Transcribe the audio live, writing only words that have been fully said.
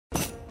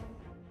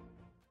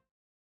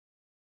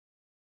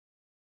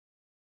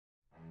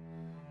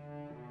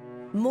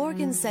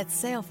Morgan set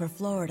sail for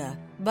Florida,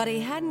 but he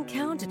hadn't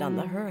counted on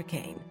the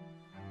hurricane.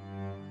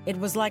 It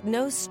was like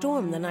no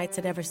storm the Knights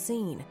had ever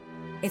seen.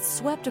 It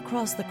swept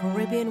across the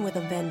Caribbean with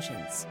a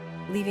vengeance,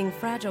 leaving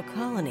fragile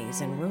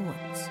colonies in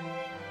ruins.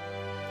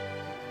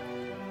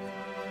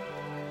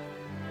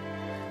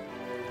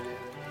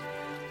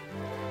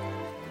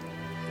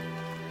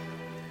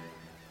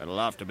 It'll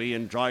have to be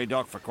in dry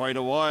dock for quite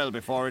a while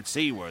before it's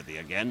seaworthy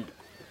again.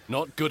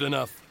 Not good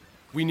enough.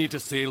 We need to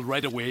sail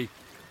right away.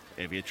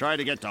 If you try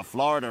to get to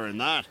Florida in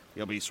that,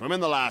 you'll be swimming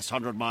the last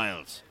 100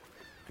 miles.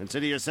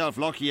 Consider yourself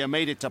lucky you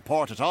made it to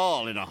port at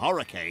all in a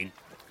hurricane.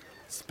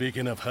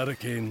 Speaking of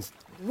hurricanes...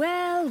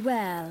 Well,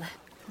 well.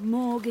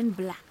 Morgan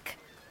Black.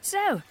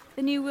 So,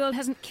 the New World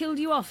hasn't killed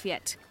you off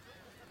yet.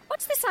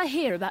 What's this I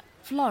hear about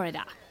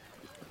Florida?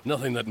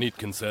 Nothing that need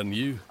concern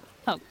you.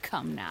 Oh,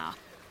 come now.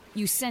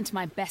 You sent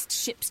my best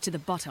ships to the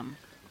bottom.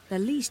 The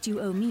least you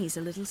owe me is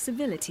a little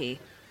civility.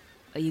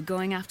 Are you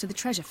going after the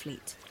treasure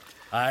fleet?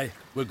 Aye,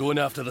 we're going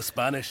after the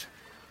Spanish.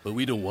 But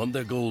we don't want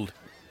their gold.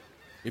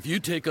 If you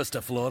take us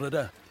to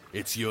Florida,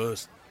 it's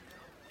yours.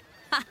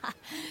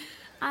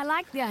 I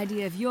like the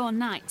idea of your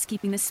knights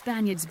keeping the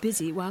Spaniards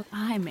busy while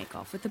I make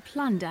off with the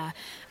plunder.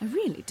 I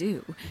really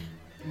do.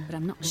 But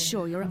I'm not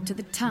sure you're up to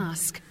the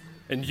task.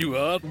 And you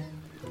are?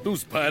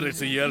 Those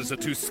pirates of yours are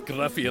too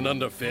scruffy and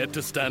underfed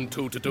to stand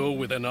toe-to-toe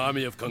with an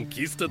army of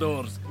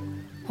conquistadors.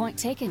 Point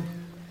taken.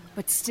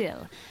 But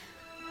still,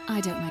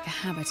 I don't make a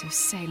habit of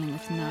sailing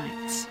with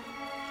knights.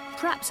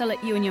 Perhaps I'll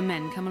let you and your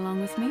men come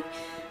along with me,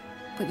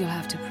 but you'll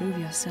have to prove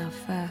yourself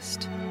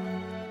first.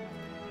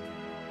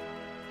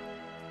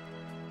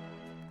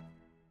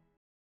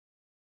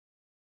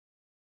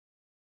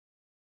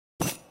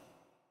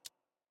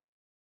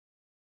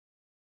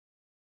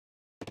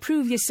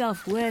 Prove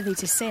yourself worthy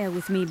to sail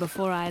with me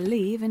before I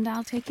leave, and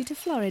I'll take you to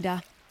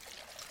Florida.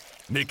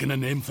 Making a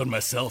name for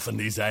myself in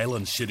these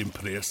islands should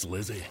impress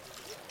Lizzie.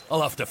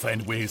 I'll have to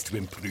find ways to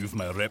improve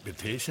my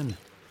reputation.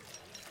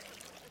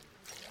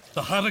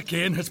 The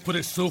hurricane has put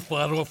us so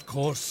far off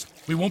course,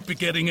 we won't be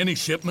getting any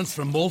shipments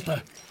from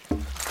Malta.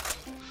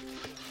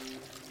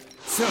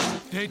 Sir,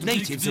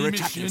 natives are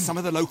attacking some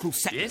of the local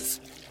settlers. Yes?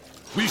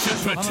 We should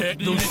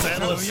protect those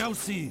settlers.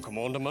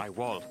 Commandment, I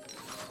will.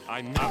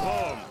 I'm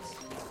home.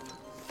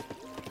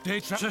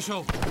 Ready.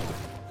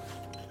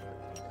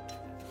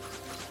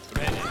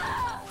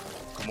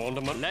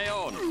 Commandment, lay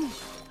on.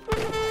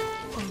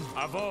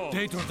 Avon.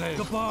 Ready.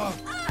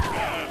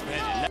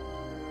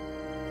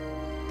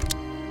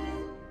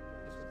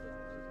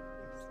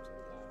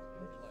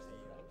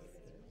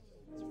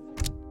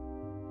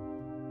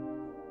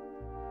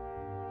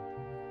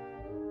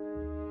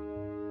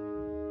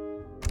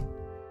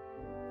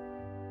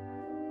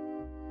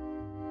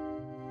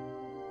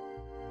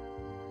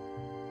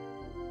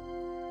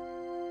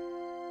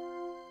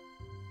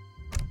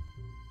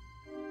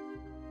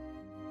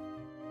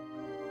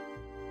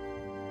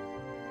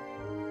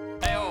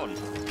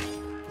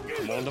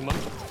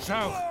 Commandment.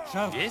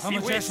 Shout. Yes, I'm a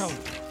he whiz. Jessel.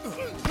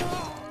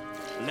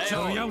 Lay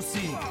on.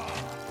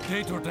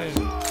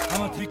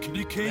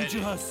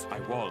 I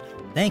will.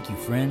 Thank you,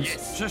 friends.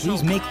 Yes.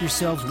 Please make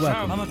yourselves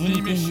welcome.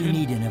 Anything you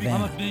need in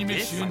Havana.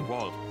 Yes, I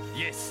will.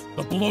 Yes.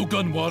 The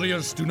blowgun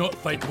warriors do not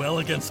fight well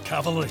against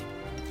cavalry.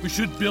 We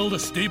should build a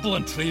stable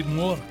and trade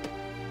more.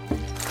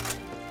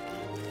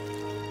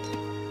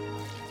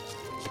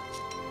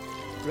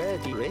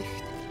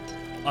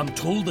 I'm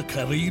told the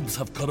Caribs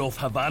have cut off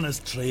Havana's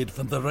trade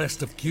from the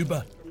rest of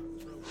Cuba.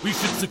 We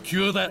should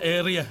secure that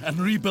area and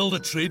rebuild a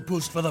trade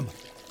post for them.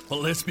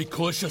 But let's be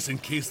cautious in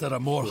case there are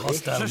more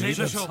hostile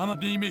natives. I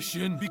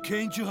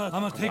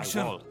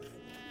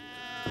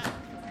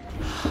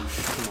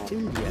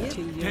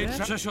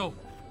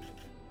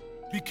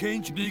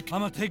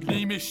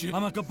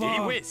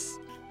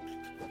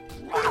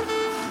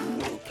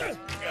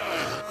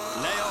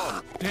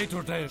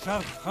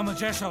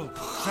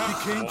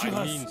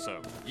mean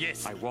so.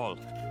 Yes, I will.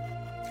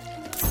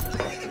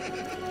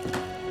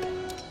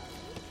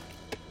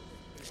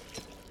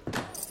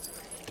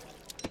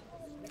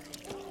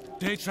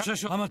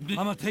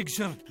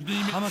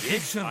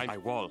 I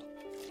will.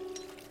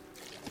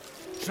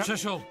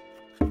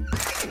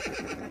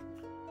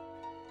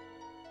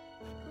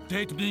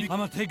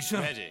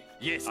 Ready.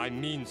 Yes, I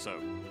mean so.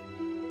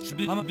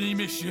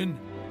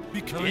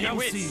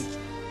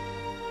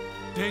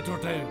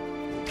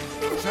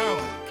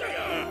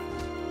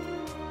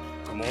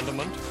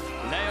 Commandment,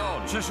 lay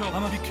on. Yes,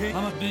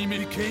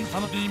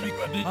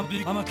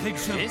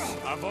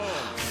 avon.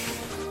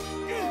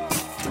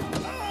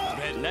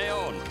 Red, lay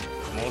on.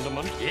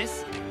 Commandment,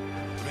 yes.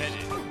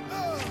 Ready.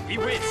 He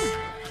whiz.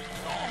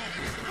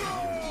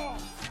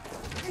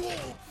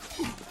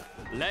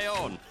 Lay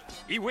on.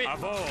 He whiz.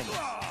 Avon.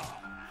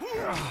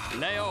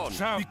 Lay on.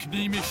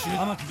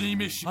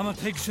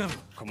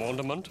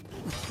 Commandment.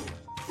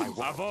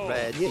 Avon.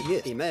 Ready.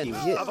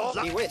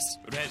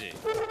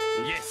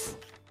 Yes.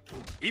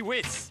 He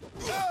whiz.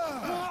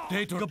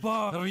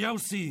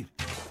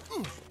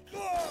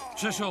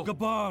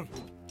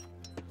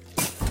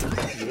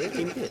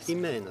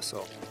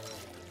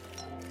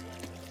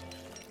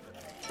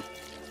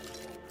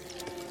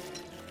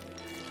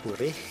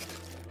 Bericht.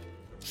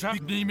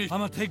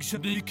 I'm a take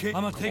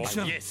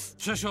Yes.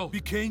 Shasho, be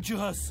kind to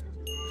us.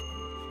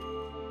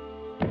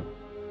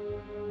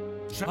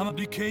 I'm a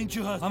be kind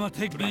to us. I'm a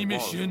take the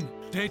mission.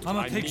 Date, I'm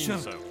a take so.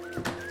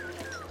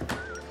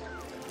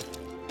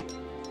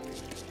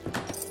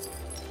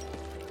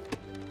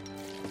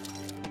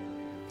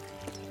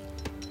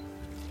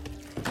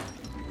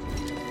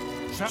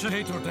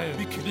 Shater there,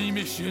 be the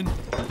mission.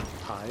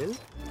 Heil.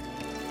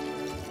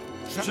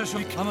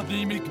 Shasho, I'm a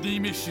the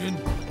mission.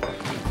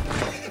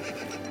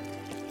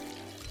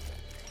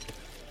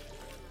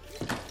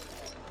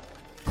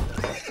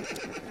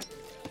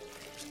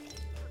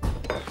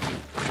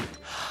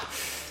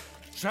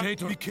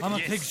 Date, I'm a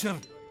picture.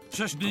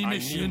 Shush the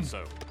mission.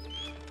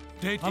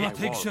 Date, I'm a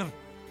picture.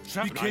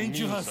 Be kind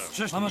to us.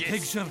 Shush, I'm a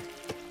picture.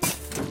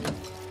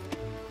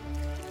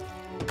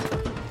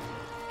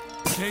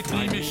 Date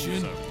the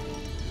mission.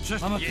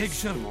 Shush, I'm a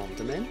picture.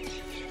 Commandement.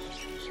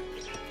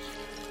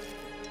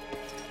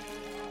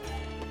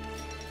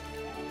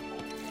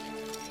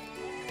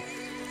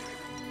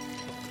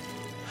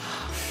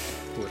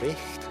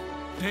 Bericht.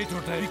 Date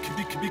or day.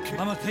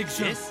 I'm a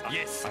picture. Yes,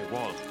 yes, I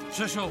will.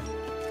 Shasho.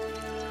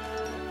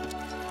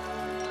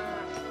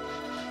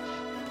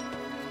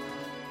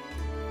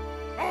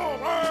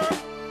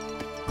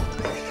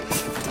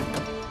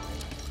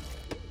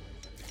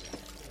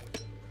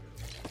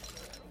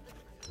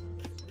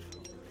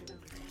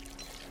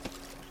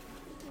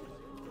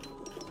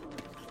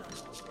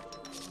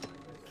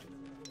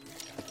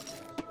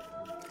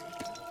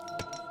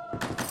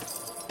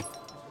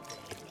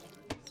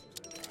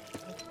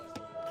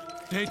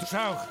 Date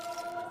Shao.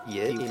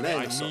 Yeah,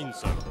 I mean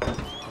so.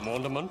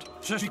 Commandment.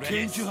 Shush, be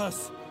kind to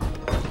us.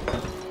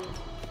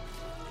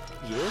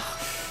 Yes.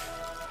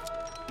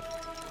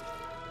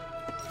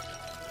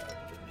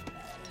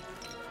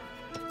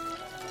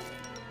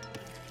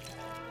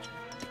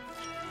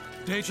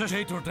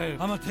 Date or day.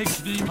 I'm a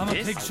picture. I'm a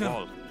picture.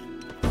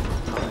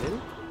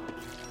 Heil.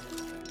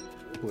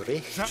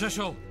 Bericht.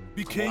 Shasho,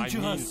 be kind to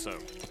I mean us. so.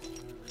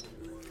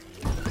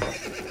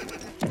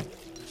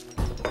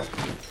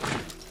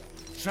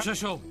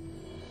 Shasho.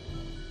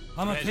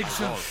 I'm a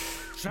picture.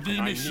 The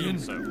I mission. mean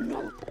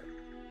so.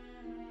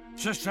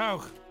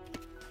 Shashao.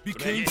 Be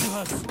kind to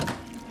us.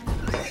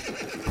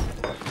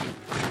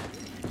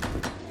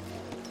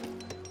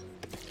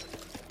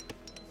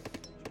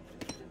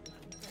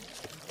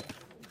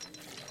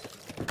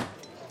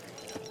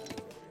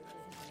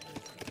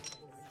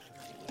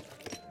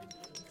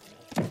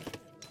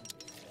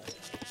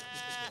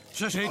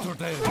 Shasho or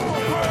day.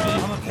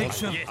 I'm a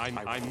picture. Yes,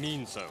 I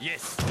mean so.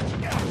 Yes. I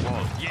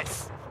will.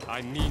 Yes.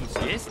 I mean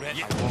so. Yes. I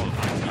will.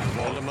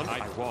 Commandment.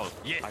 I will.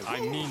 Yes. I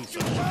mean so.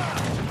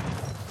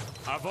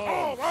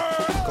 Avon.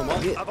 Come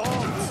on, yeah.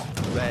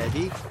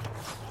 Ready.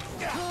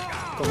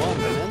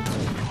 Commandment.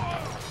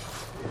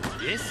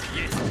 Yes,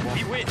 yes.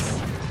 He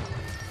wins.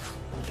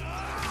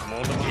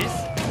 Commandment. Yes.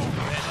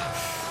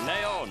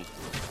 Lay on.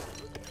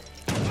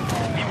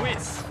 He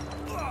wins.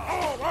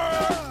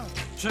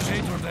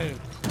 Shasho or day.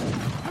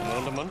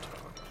 Commandment.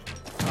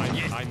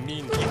 I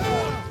mean he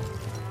won.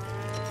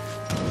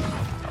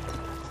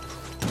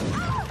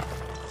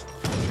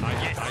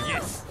 Yes.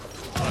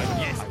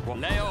 Yes. I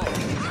won. Lay on.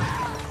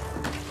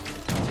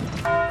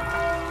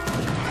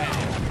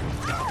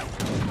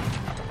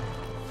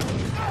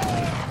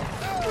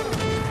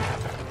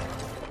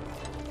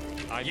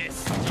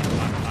 Yes.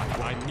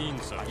 I mean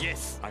so.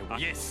 Yes.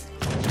 Yes.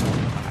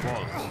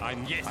 Well,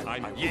 I'm yes.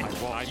 I'm yes.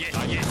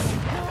 Yes.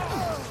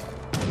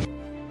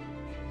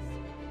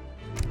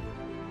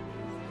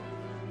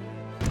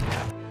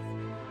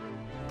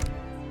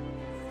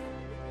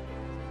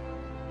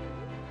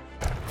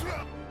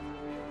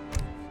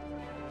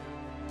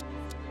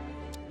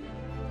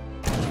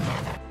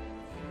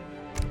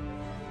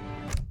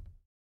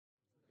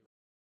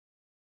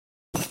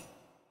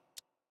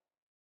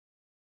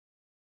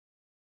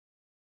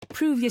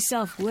 Prove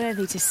yourself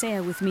worthy to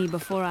sail with me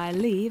before I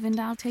leave, and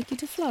I'll take you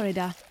to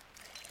Florida.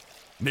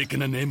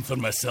 Making a name for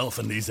myself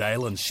in these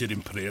islands should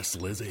impress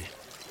Lizzie.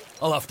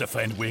 I'll have to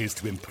find ways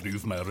to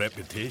improve my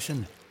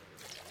reputation.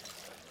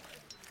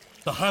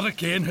 The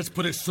hurricane has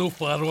put us so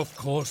far off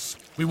course,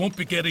 we won't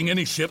be getting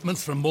any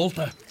shipments from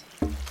Malta.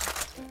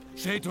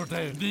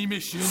 The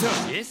mission.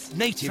 Sir, Yes.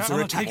 natives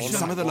are attacking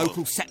some of the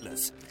local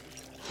settlers.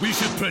 We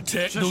should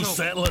protect those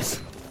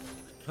settlers.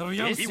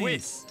 Yes, he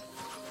wins.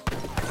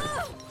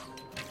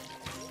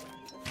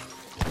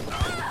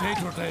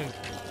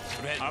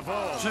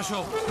 Avon.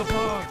 Shasho,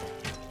 kapar.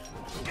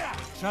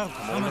 Shao,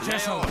 I'm a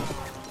Shasho.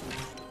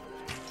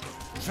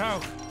 Shao,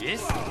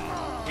 Yes.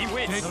 He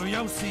wins.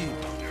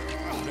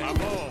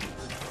 Avon.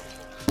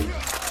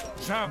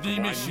 Shao, the I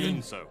mean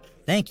mission. so.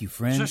 Thank you,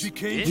 friends.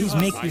 Please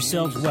make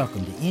yourselves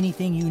welcome to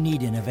anything you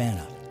need in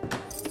Havana.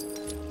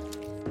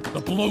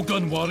 The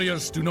blowgun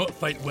warriors do not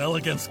fight well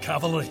against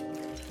cavalry.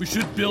 We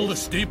should build a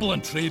stable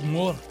and trade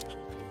more.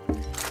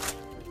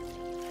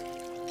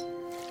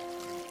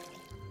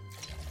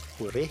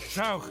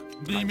 Shao,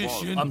 the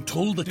mission. I'm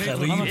told the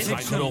Caribs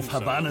have cut off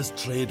Havana's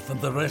trade from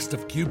the rest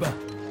of Cuba.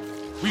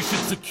 We should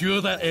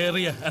secure that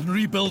area and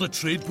rebuild a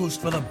trade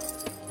post for them.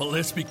 But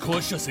let's be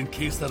cautious in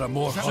case there are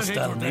more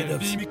hostile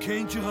natives.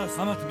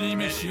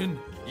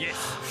 Yes.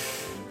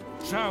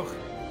 Schau,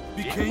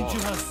 wie kennt ihr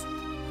das?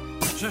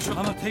 Schau,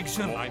 I'm a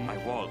picture. I'm my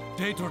wall.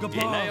 Date or the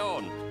Lay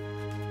on.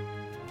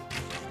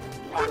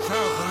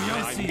 Schau,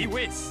 how you Be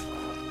with.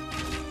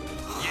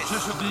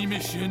 Schau, die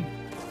Mission.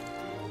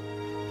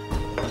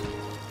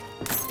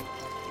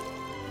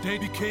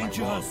 Date, wie kennt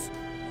ihr das?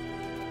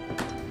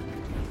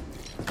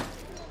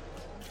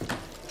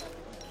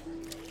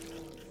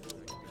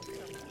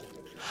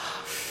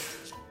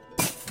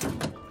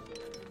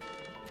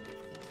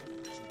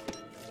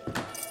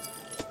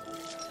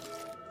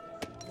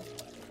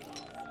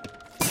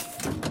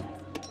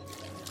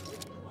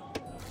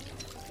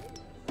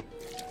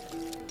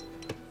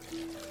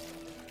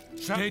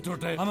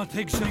 I'm a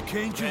take some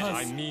cane to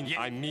us.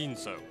 I mean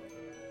so.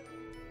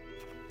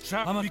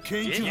 I'm a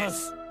cane to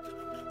us.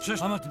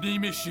 I'm at the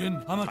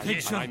mission. I'm a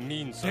take some. I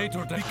mean so. Date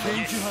or day.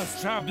 Cane to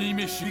us. Sharp the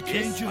mission.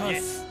 Cane to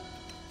us.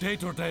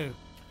 Date or day.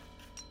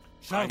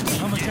 Sharp.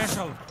 I'm a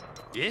castle.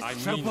 Yes, I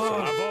mean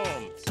so.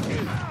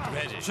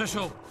 Ready.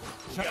 Cecil.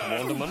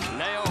 Wonderman,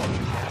 lay on.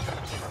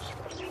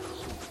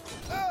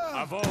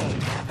 Avon.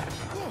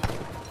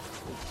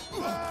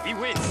 Be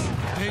with.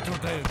 Date or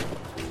day.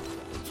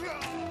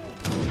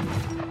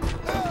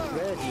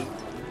 Ready.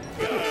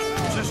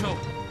 Cecil.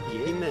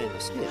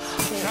 Yes.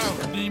 Sharp.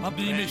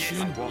 The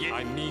mission.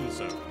 I mean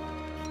so.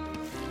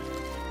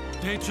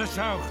 Date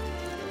Cecil.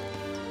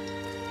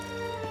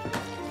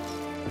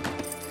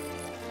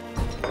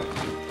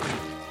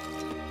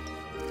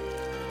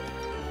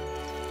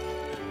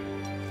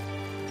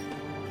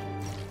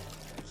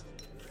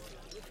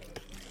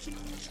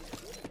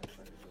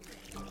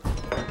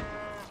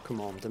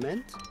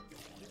 Commandement.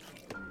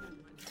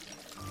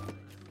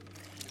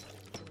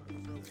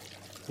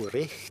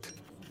 Recht.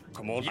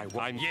 Come on,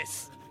 I'm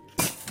yes.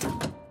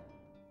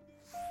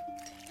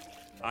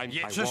 I'm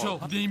yes. Cecil,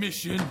 the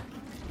mission.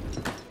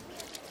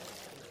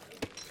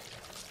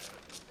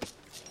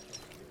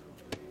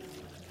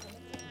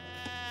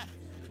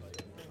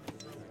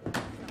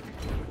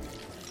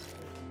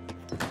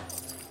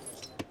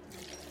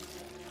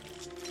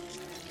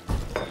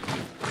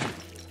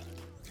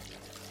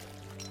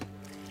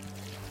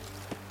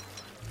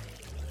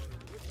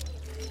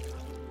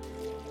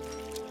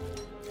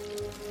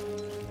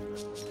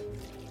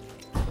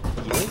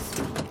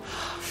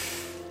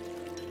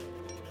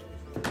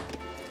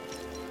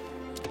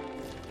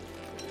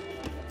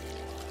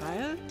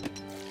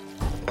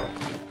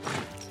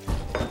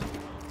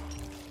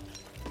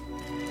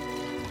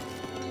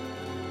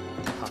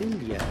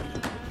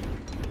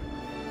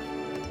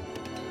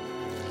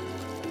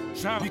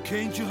 Wie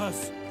kennt ihr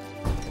das?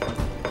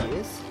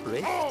 Yes,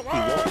 recht.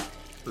 Igual.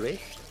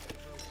 Recht.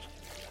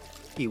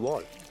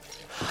 Igual.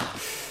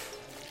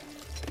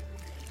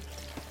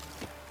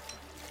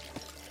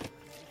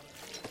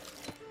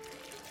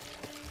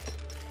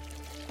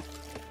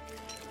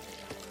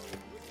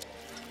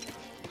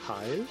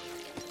 Heil.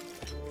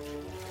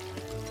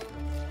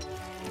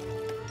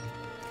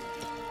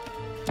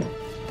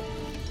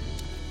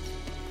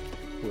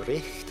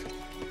 Recht.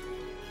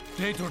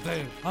 Date or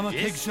day. I'm a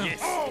yes, picture.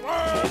 Yes.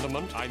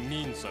 Commandment, I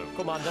mean so.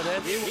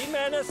 Commandment, we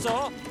mean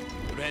so.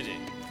 Ready.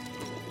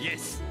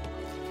 Yes.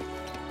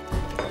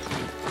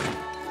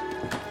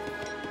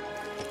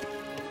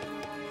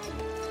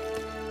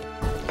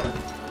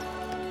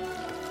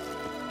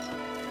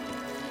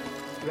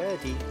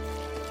 Ready.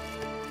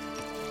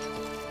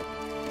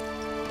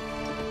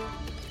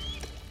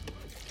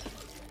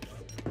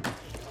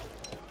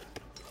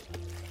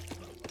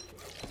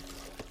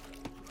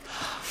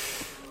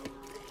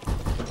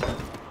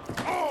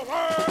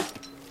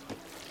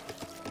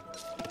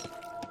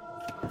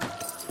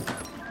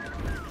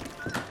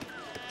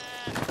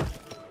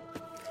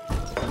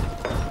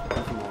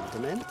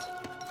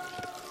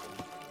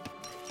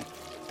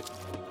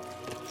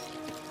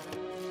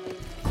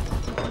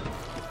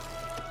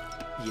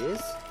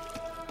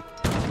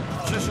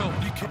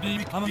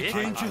 I'm a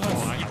king to us.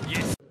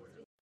 Yes.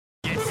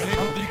 Yes.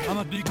 I'm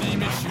a big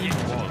mission. In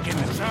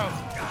the south.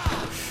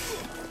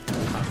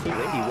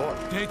 Ready what?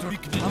 Date or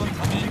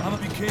I'm a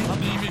big king. I'm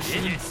a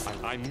mission. Yes.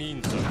 I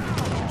mean so.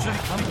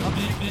 I'm a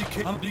big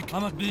king. I'm a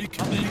big king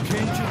to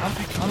us.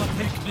 I'm a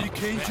big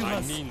king to us.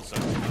 I mean so.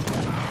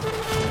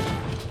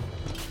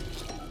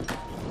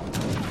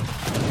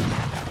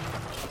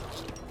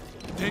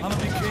 I'm a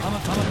big king. I'm a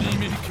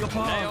big king.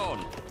 Lay on.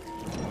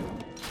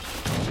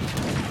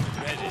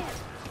 Ready.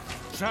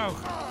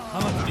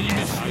 I'm a big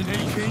mission.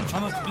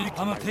 I'm a picture.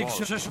 I'm a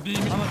big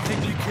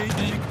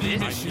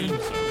mission.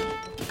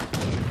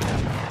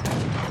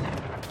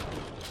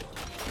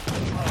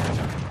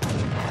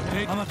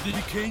 I'm a big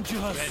king to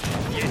us.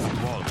 Yes, it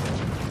was.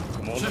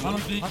 I'm a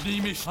big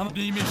mission. I'm a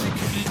big mission.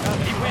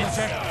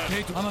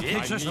 I'm a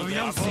picture.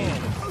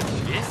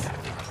 Yes.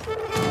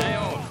 Lay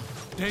on.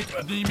 Date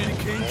a big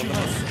king to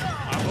us.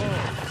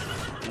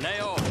 Lay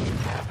on.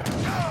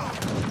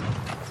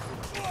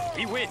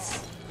 Be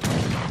with.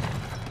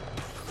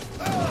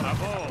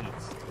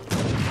 Avons.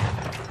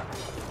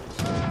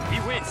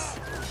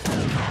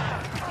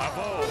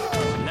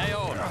 Jawohl.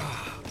 Neon.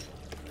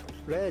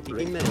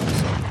 Ready.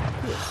 Immense.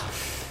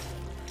 Yes.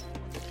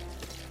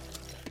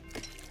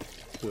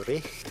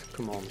 Recht.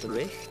 Commander.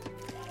 Recht.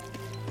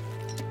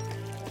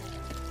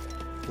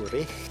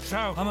 Recht. So,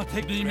 I'm gonna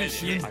take the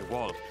mission. I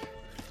will.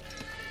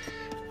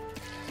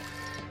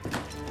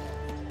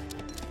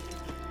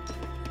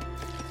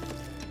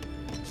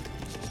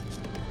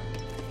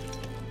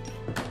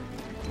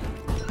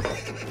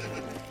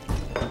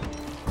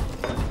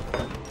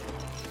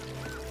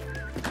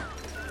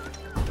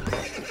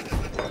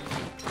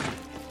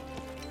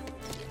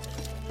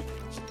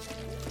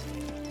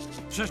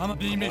 I'm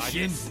the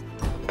mission.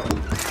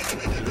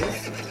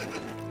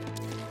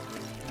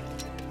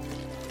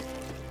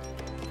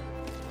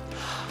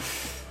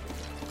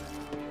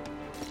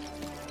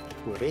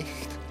 Recht.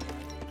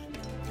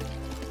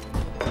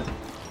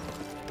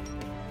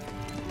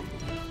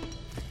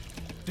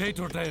 Date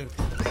or day.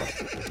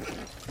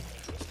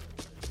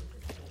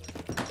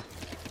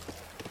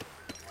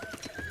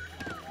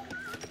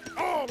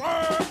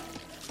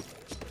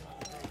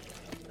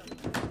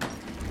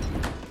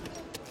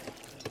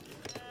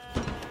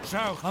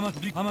 So,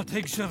 I'm a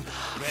take sir.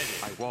 Ready.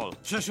 I will.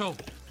 Cecil,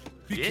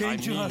 be Yes, I mean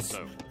dangerous.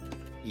 so.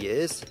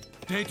 Yes.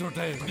 Date or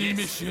day. The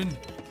mission.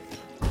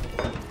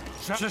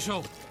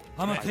 Cecil,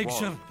 I'm a I take will.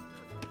 sir.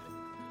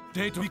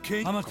 Date or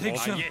be I'm a take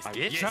sir.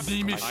 Yes. The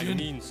I mission.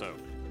 mean so.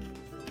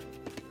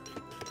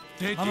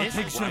 Date I'm a Yes.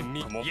 take I sir.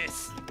 mean.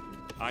 Yes.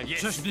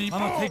 Yes. Just the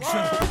I'm a take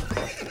sir.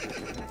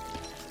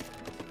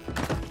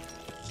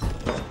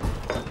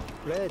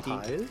 Ready.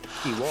 Heil.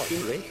 Die Wahl.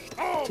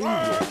 Recht.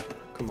 Tilja.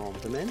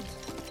 Commandement.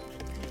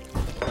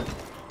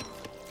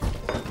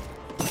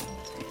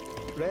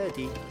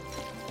 Ready.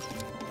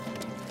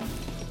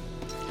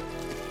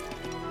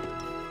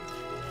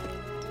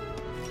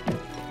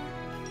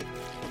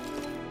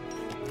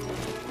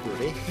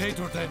 Recht. Date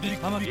or day.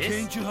 I'm a be Yes.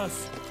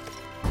 dangerous.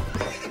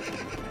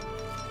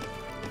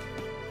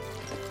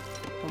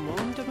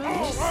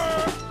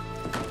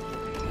 Commandement.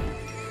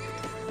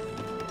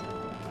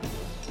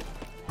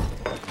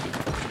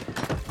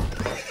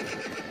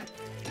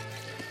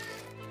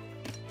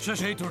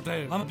 Just date or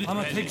day. I'm a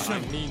Ready. take sir. I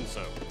mean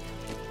so.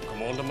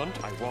 Commandment.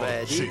 I will.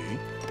 Ready.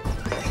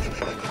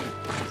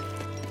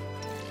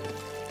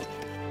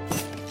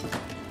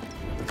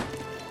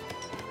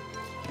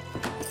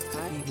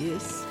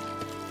 Yes.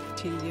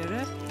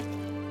 Tilgere.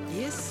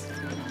 Yes.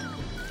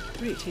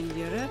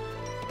 Tilgere.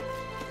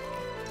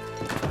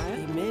 I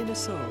mean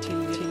so.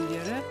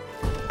 Tilgere.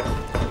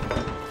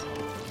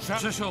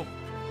 Cecil.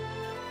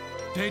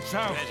 Date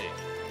south. Ready.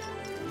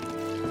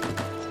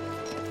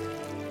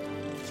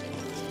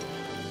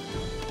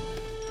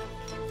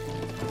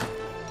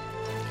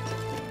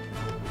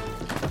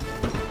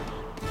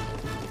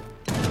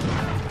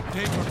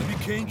 Date or be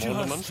dangerous.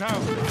 Commandment.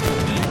 South. The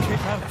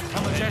kick out.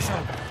 I'm a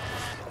Cecil.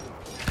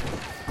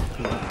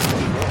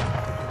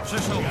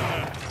 Cecil.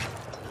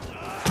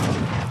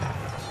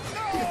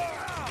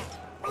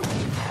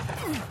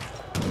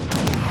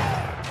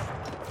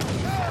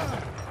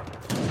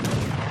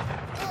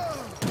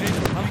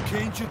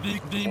 Change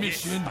the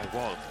mission. I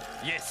will.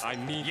 Yes, I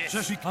mean yes.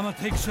 Cecil, I'm a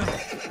take sir.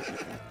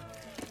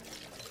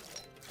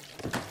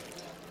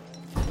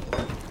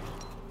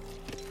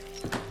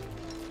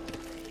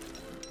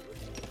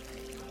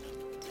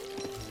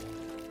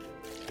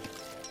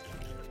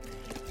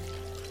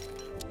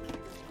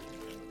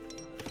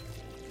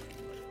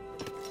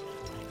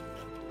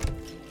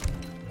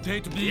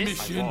 Date the Yes,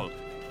 mission. I will.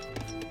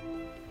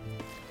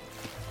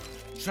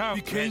 South,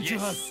 be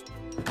dangerous.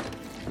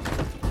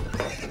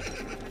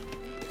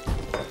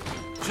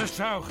 Just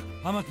south,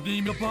 I'm at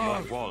the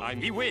bar. Wall, I'm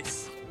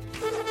with.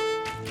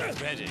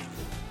 Ready.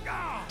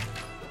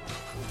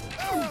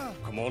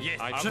 Come on, yes,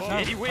 I'm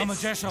ready with. I'm a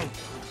Cecil.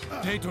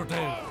 Date or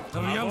day.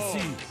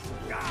 WMC.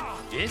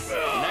 Yes,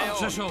 now.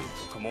 Cecil.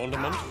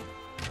 Commandment.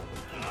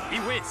 Be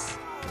with.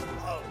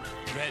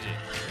 Ready.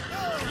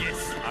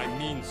 Yes, I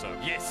mean so.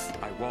 Yes,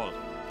 I will.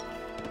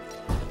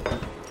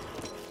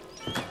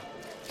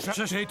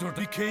 Date or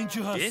be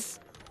dangerous. Yes.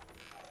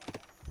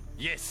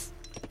 Yes.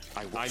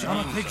 I I'm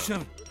a mean take so.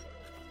 sir.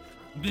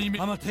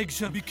 I'm a take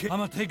sir.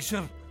 I'm a take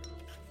sir.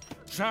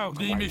 South,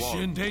 the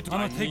mission. Date,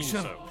 I'm a take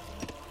sir.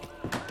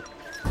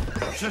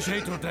 Just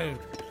date or day.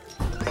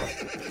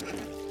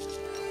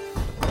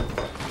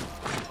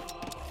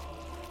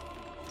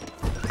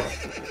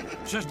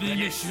 Just the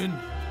mission.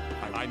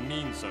 I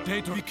mean so.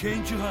 Date or be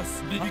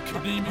dangerous.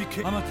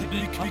 I'm a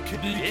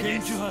take be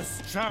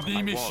dangerous. South,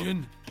 the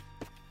mission.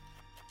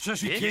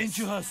 Just be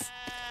dangerous.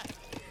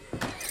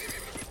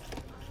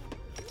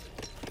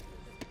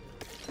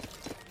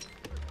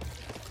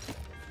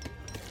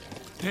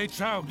 Date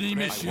south, the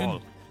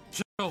mission.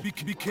 So,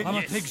 I'm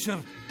a take sir.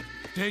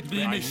 Date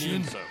the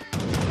mission.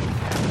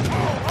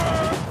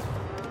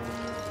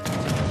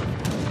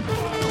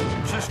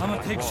 Just, I'm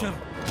a take sir.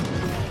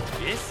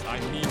 Yes, I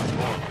mean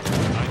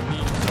I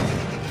mean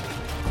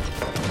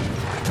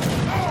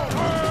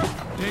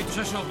Date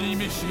just of the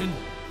mission.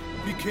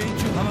 Be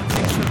dangerous. I'm a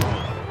take sir.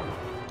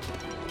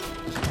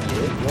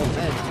 One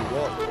man, he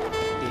walked.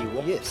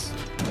 Yes.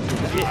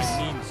 Yes. I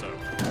mean so.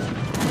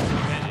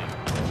 Ready.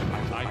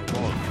 I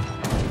wall.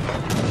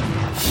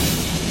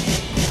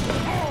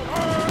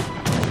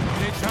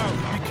 Take out.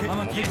 I'm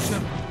a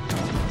picture.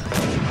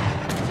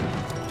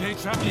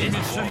 Take out.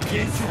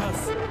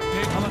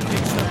 I'm a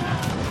picture.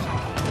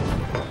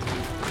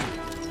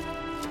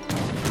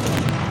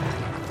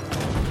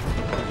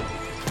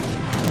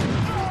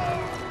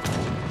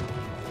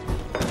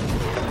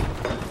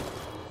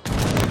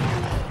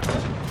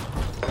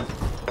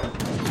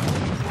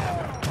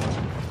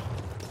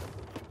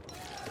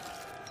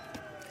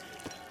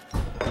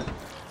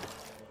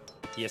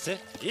 Yes, sir.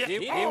 Yes.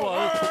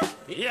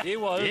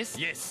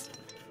 Yes.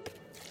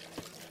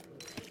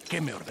 ¿Qué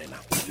me ordena?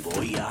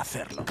 Voy a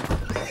hacerlo.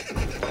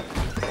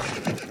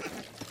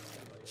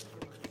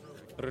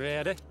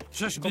 Ready.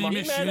 Come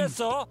on,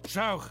 so.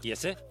 Schauch. Yes,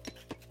 sir.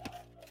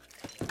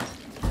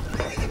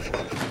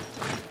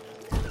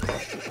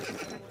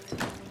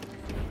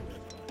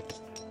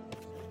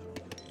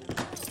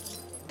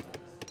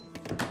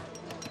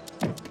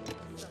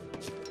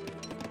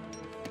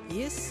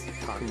 Yes.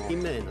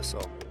 Imene so.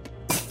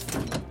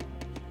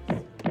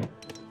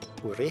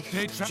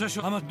 Recht.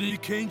 I'm a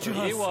big angel.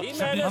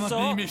 I'm a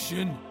big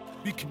mission.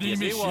 Big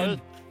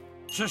mission.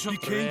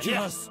 Big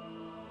angels.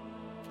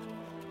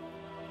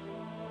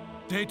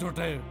 Date or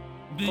there.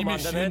 Big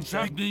mission.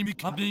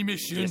 Big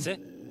mission. Yes, sir.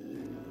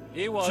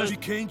 He was.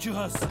 Big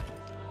angels.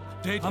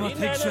 Date. I'm a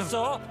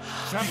picture.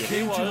 Big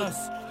angels.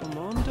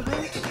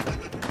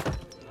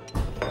 Commandment.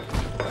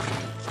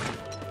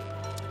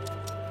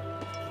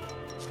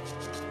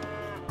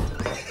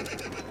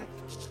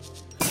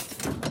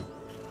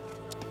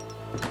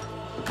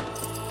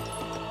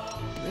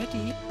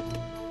 Ready.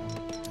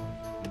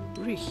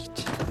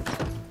 Richt.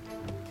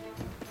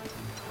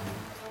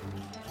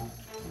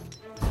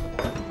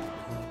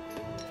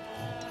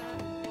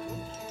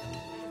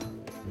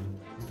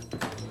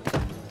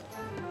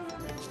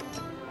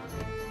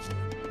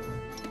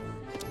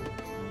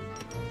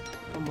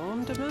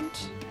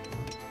 Commandment.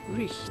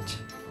 Richt.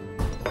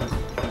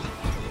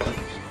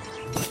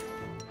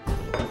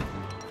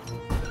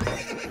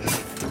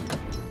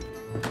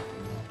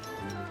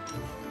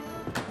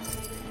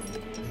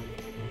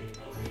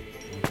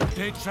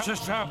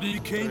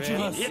 Big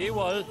angels. He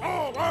was.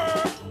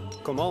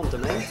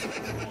 Commandement.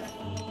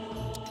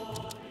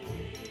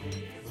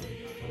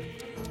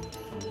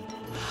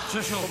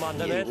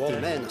 Commandment.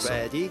 Imene so.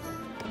 Ready.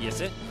 Yes,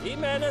 sir. He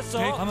meant so.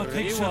 I'm a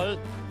He picture. was.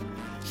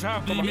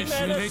 Big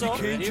mission. Big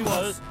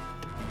angels.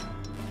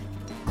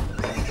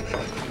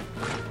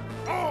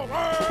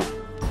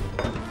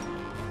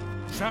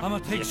 I'm a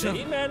picture.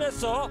 He meant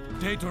so.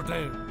 Date or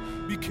there.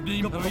 Big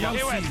beam.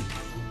 Avance.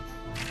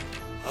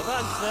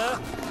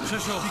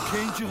 Big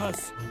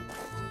angels.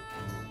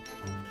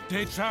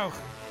 Date Schauch.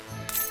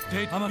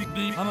 Date. I'm a big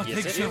beam. I'm a Yes,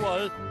 he picture.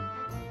 was.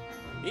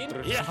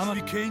 Yes. I'm a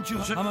big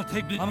angel. I'm a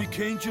take. I'm a big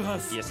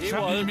angels. Yes, he Big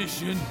was.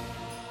 mission.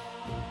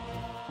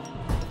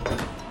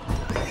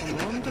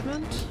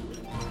 Commandment.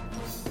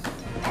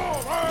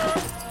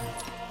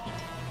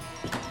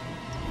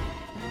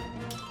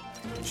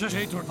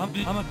 Date or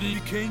I'm a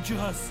big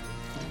angels.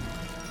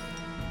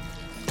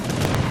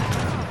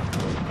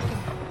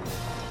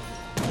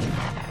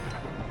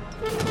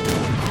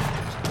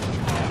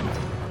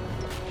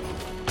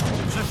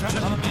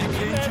 I'm a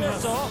big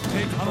angels.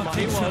 Date. I'm a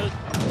He picture. was.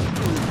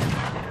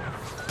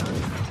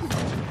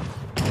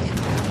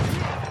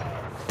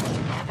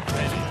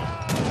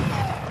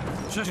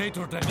 Date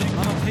or that.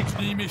 I'm a take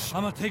beamish.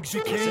 I'm a take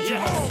big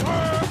angels.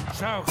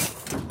 Schauch.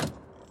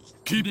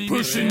 Keep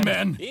pushing,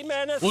 men. He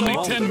meant so. Only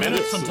 10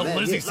 minutes until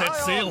Lizzie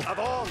sets sail.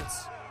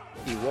 Avance.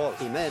 He was.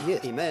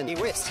 Amen. He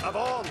wist.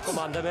 Avance.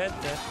 Commandment.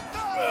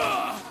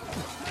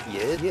 Yeah.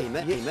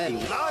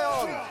 Amen.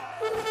 Lion.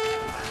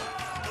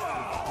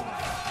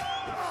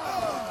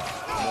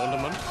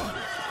 Commandment.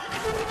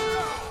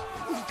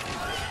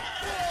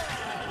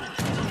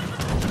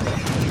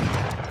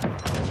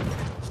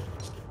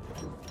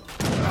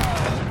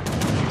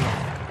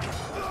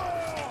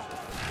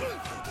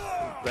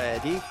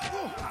 Ready.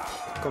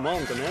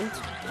 Commandment.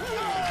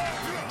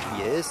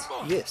 Yes.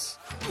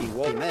 He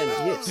was. Amen.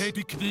 Yes.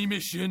 Take the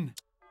mission.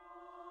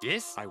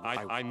 Yes.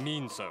 I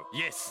mean so.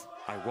 Yes.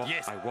 I want.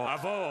 Yes. I want.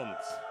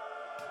 Avance.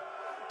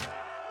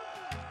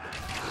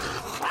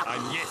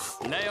 I'm yes.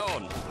 Lay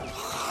on.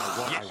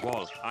 I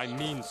will. I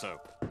mean so.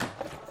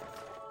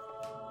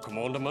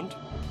 Commandment.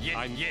 Yes.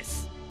 I'm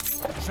yes.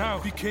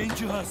 Schau, big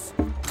angels.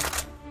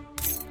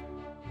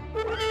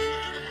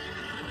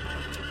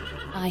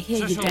 I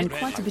hear you've done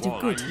quite a bit of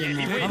good here, I'm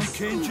Mary.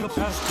 a angel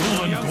past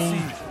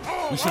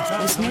gold. We should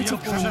This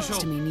native boy next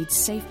to me needs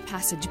safe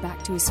passage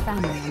back to his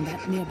family on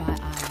that nearby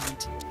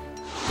island.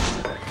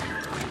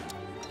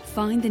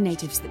 Find the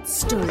natives that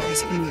stole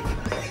his canoe.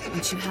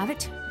 Once you have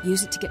it,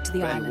 use it to get to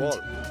the island. Wall. In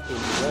the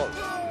wall.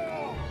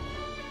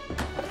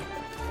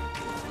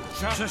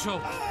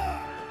 Shashal.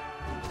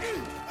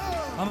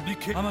 I'm a big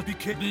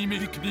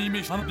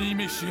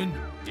mission.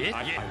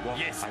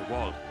 Yes. I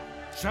will.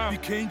 Shall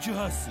big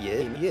angels. Yeah.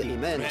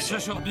 Amen.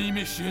 Shashal big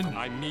mission.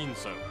 I mean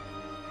so.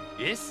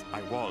 Yes.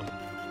 I will.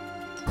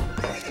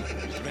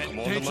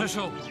 Ready.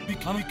 Special.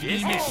 Become a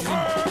mission.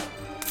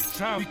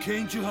 Shall we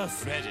change you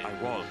us? Ready.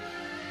 I wall.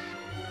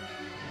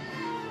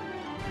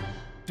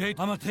 Date.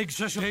 I'm a take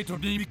special. Date or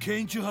we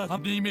change you us.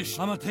 I'm the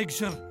mission. I'm a take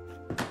sir.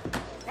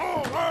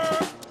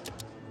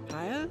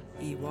 Pile,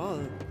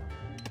 wall.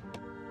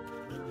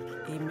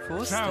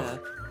 Enforcer.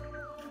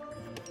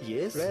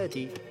 Yes.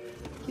 Ready.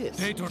 Yes.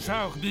 Date or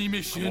shall the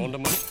mission.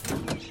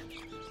 Commandment.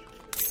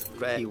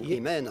 Ready.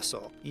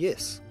 Imenaso.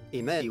 Yes.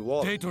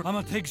 Wall. Date or I'm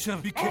a take sir.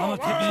 We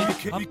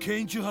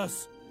change you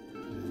us.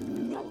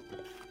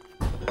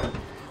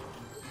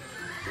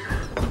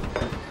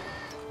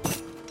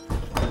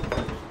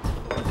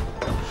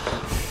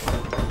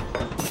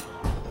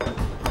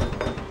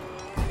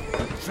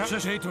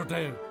 Shator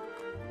there.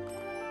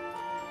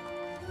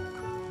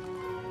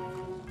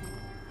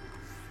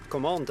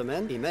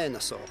 Commandment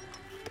Imenaso.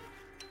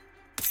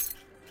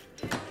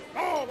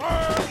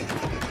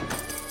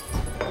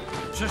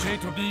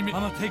 Shator beam.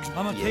 I'm a take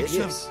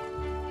yes.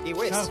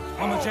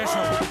 I'm a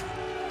Jesho.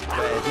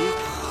 Ready.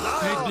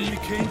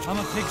 I'm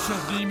a take sir.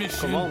 The mission.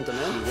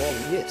 Commandment Wall.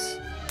 Yes.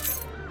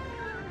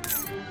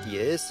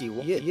 Yes.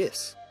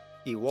 Yes.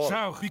 Wall.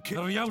 Shall we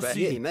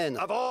Ready. Men.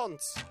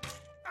 Avance.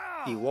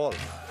 Wall.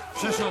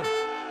 Shishel.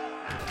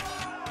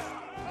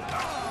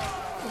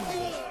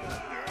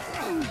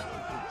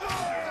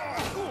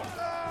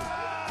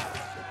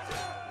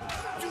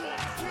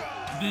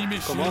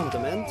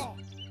 Commandment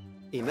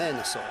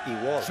Imenaso.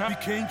 Wall. Shall we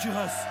change you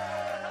us?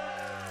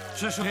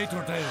 Shishel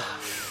hater there.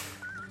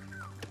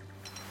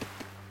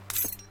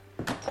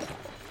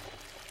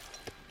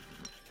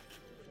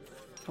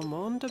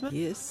 Commandment.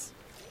 Yes.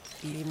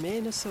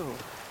 Imenaso.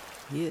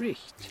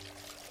 Richt.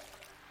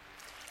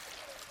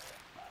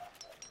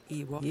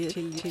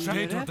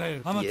 Shator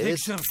there. I'm a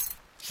picture.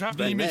 Shall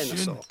the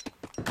mission.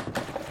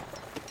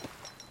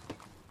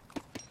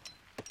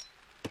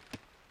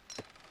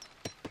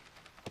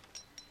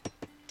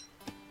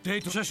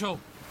 Date Shishel.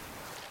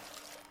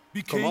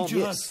 Be change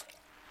you us.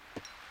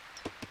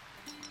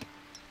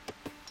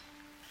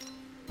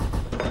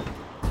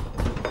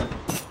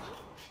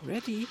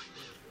 Ready.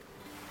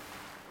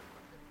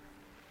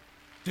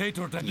 Date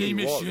or the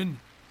mission.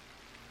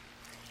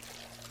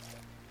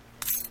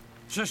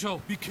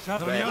 Shishel, be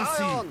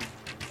Lion!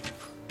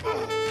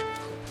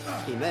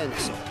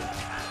 Immenso.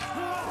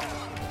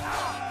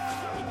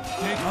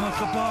 Take on a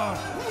kabar.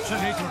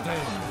 Shator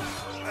day.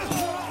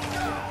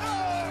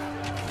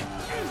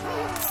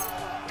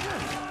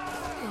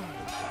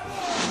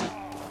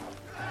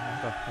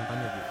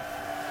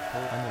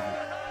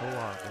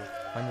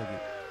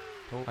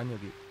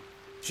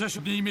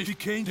 Shishel, be me. Be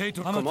king.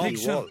 Tator. I'm a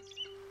picture.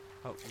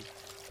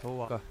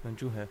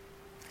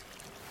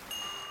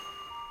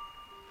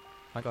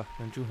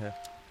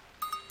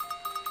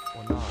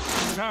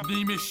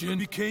 The mission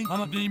became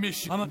I'm a B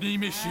mission. I'm a B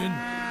mission.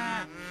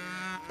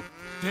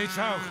 Take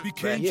out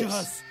became to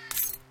us.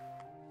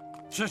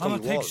 Just I'm a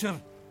picture.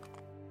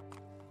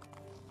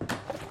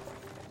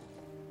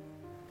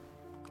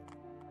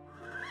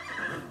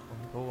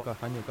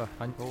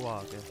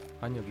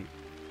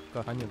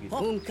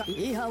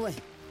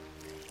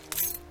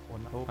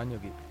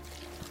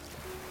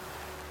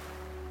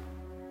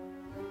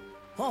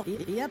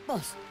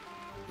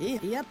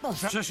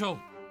 Shishel.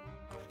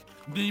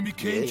 The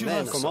became to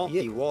us. Come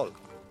on, wall.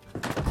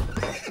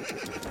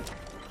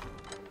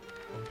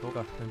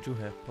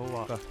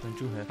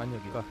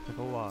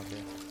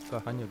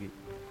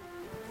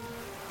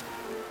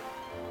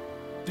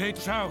 Date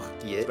Shauch.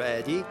 Yeah,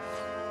 ready.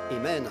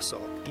 Imenaso.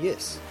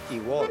 Yes,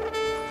 wall.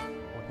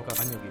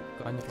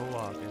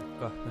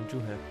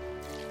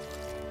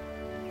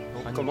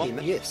 Come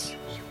on, yes.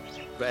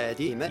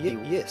 Ready,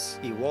 yes,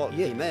 wall.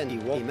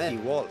 Yeah,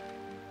 wall.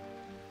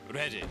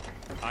 Ready.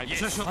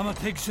 Yes. I'm a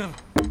picture.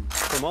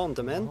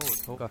 Commandment.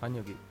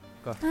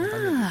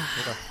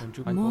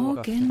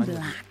 Morgan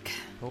Black.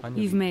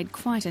 You've made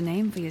quite a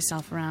name for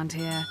yourself around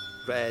here.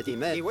 Ready,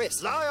 May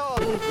West.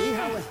 Lion!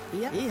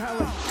 Yes.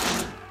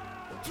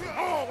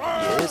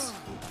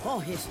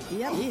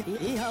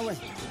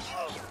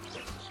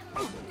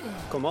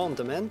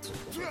 Commandment.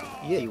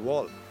 Yeah,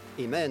 wall.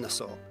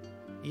 Imenaso.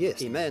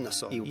 Yes,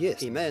 Imenaso.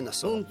 Yes,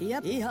 Imenaso.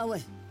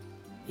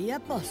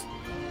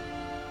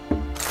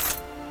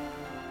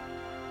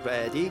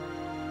 Ready.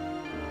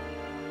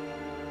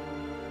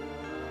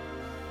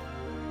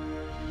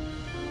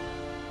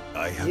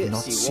 I have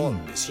not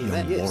seen this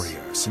young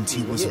warrior since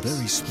he was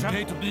very small.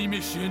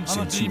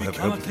 Since you have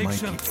helped my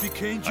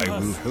people, I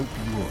will help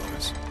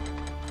yours.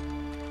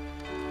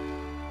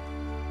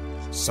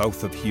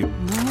 South of here,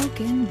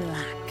 Morgan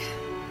Black.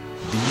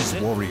 these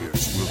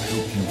warriors will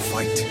help you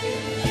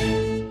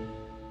fight.